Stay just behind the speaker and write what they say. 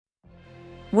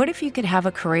What if you could have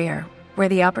a career where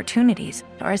the opportunities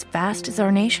are as vast as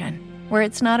our nation, where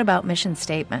it's not about mission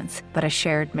statements, but a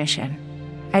shared mission?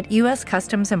 At U.S.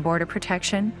 Customs and Border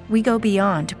Protection, we go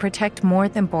beyond to protect more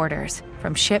than borders.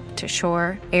 From ship to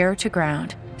shore, air to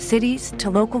ground, cities to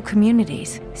local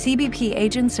communities, CBP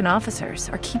agents and officers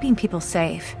are keeping people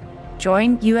safe.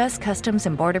 Join U.S. Customs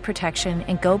and Border Protection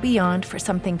and go beyond for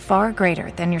something far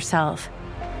greater than yourself.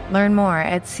 Learn more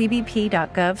at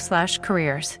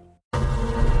cbp.gov/careers.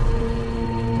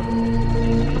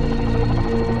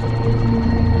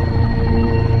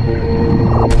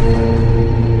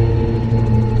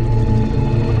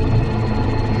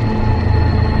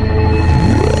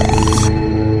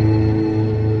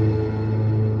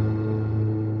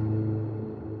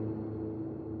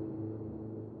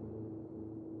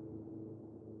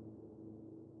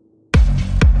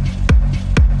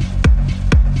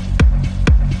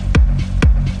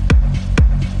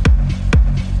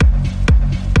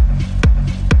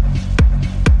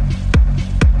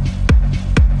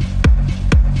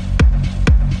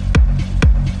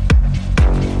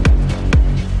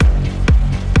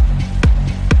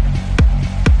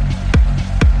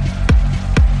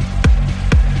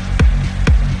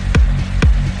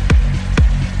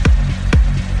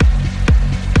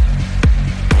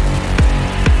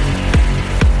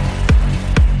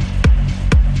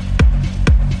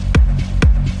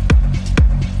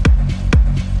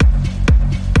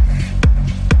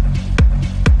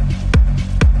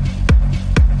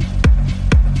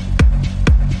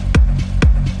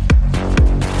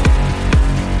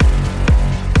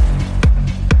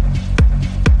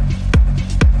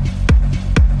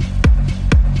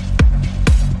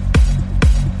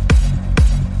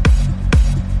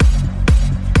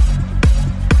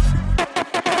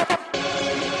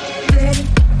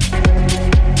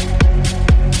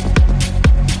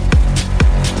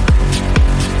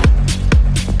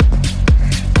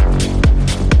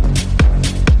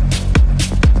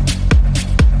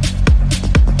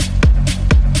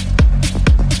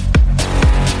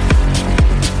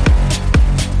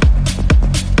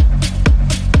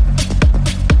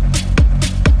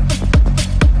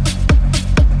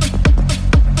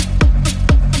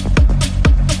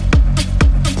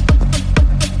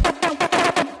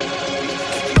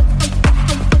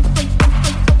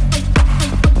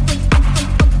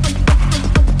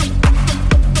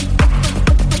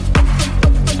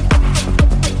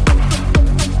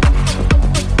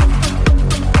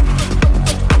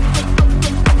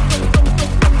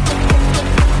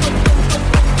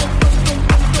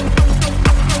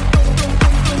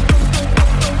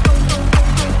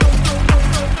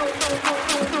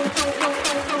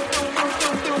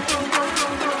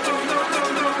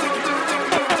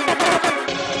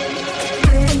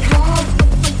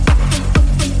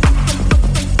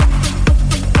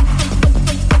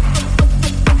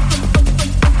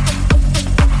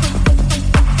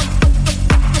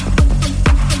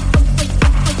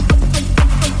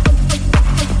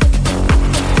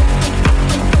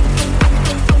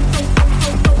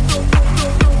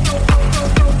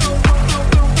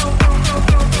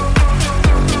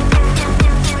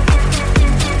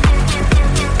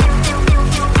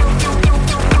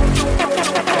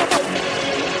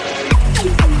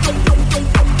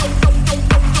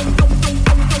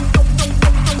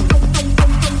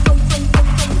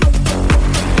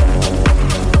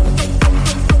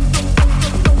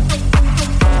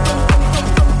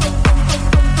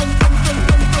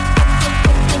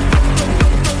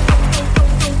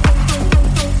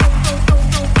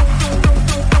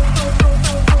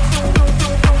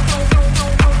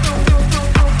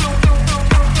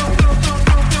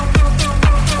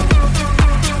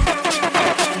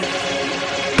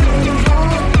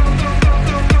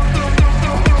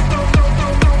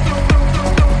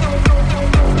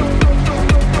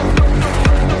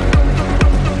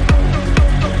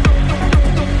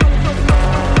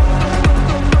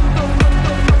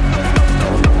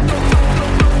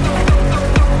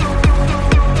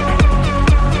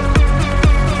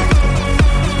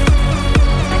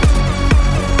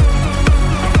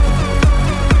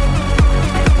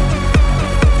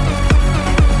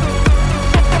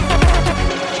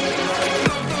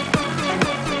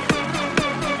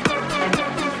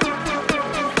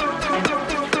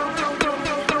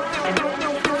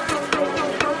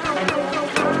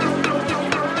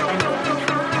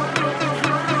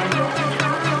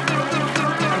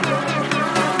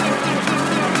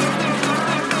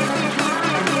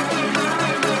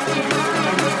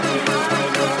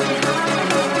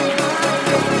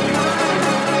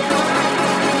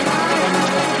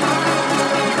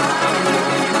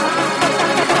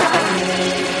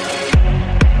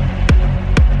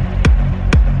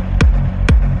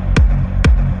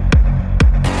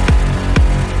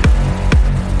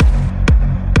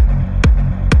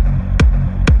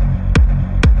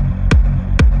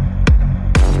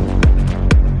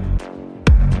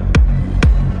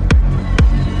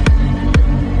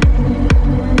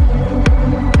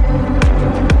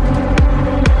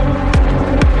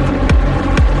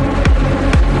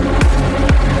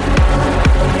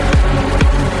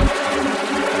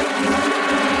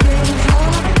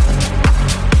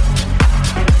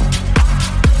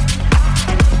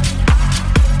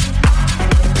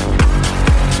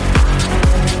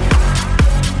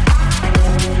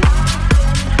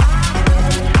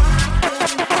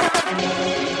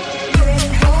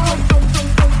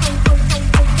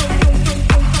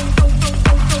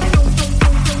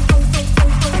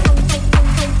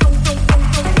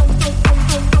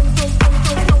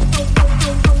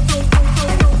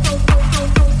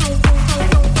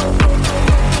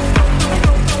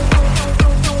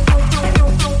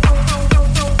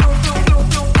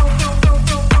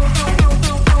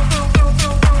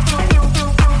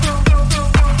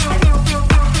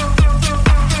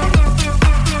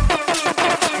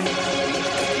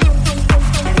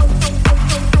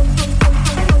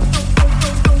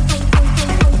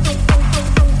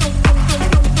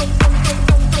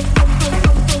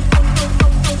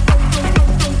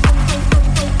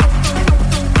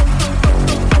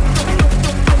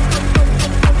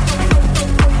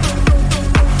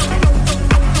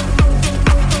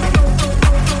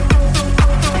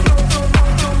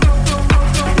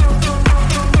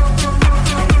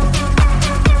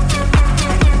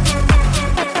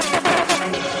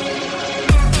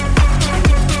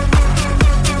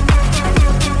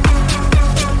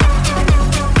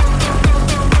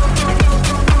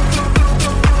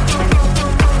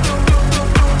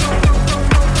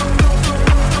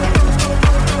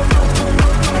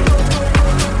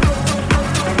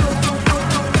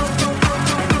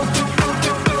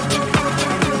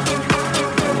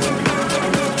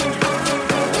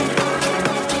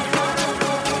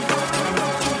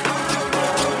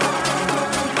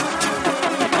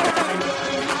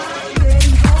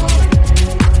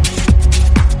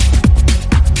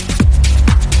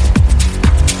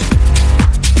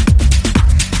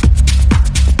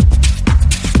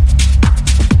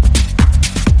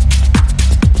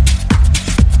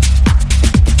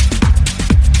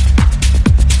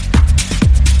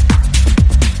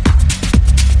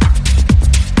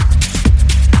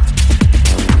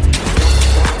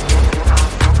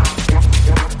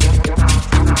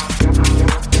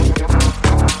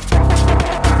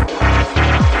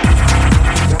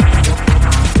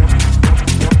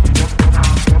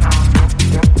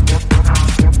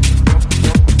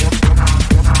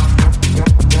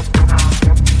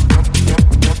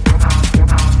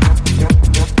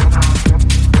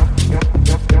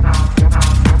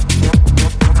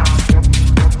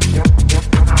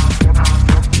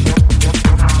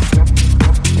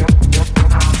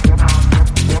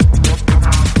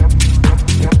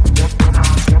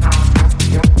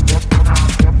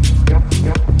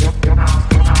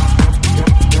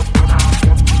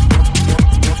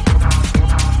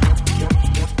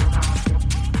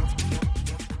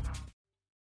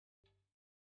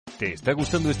 está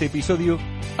gustando este episodio?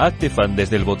 Hazte fan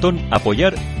desde el botón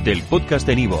Apoyar del podcast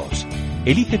de Nivos.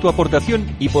 Elige tu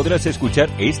aportación y podrás escuchar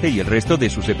este y el resto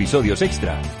de sus episodios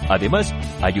extra. Además,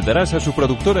 ayudarás a su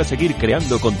productor a seguir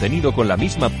creando contenido con la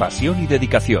misma pasión y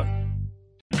dedicación.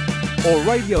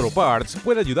 O'Reilly Auto Parts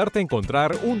puede ayudarte a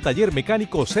encontrar un taller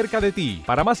mecánico cerca de ti.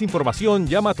 Para más información,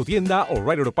 llama a tu tienda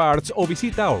O'Reilly Auto Parts o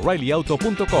visita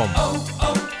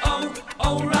O'ReillyAuto.com.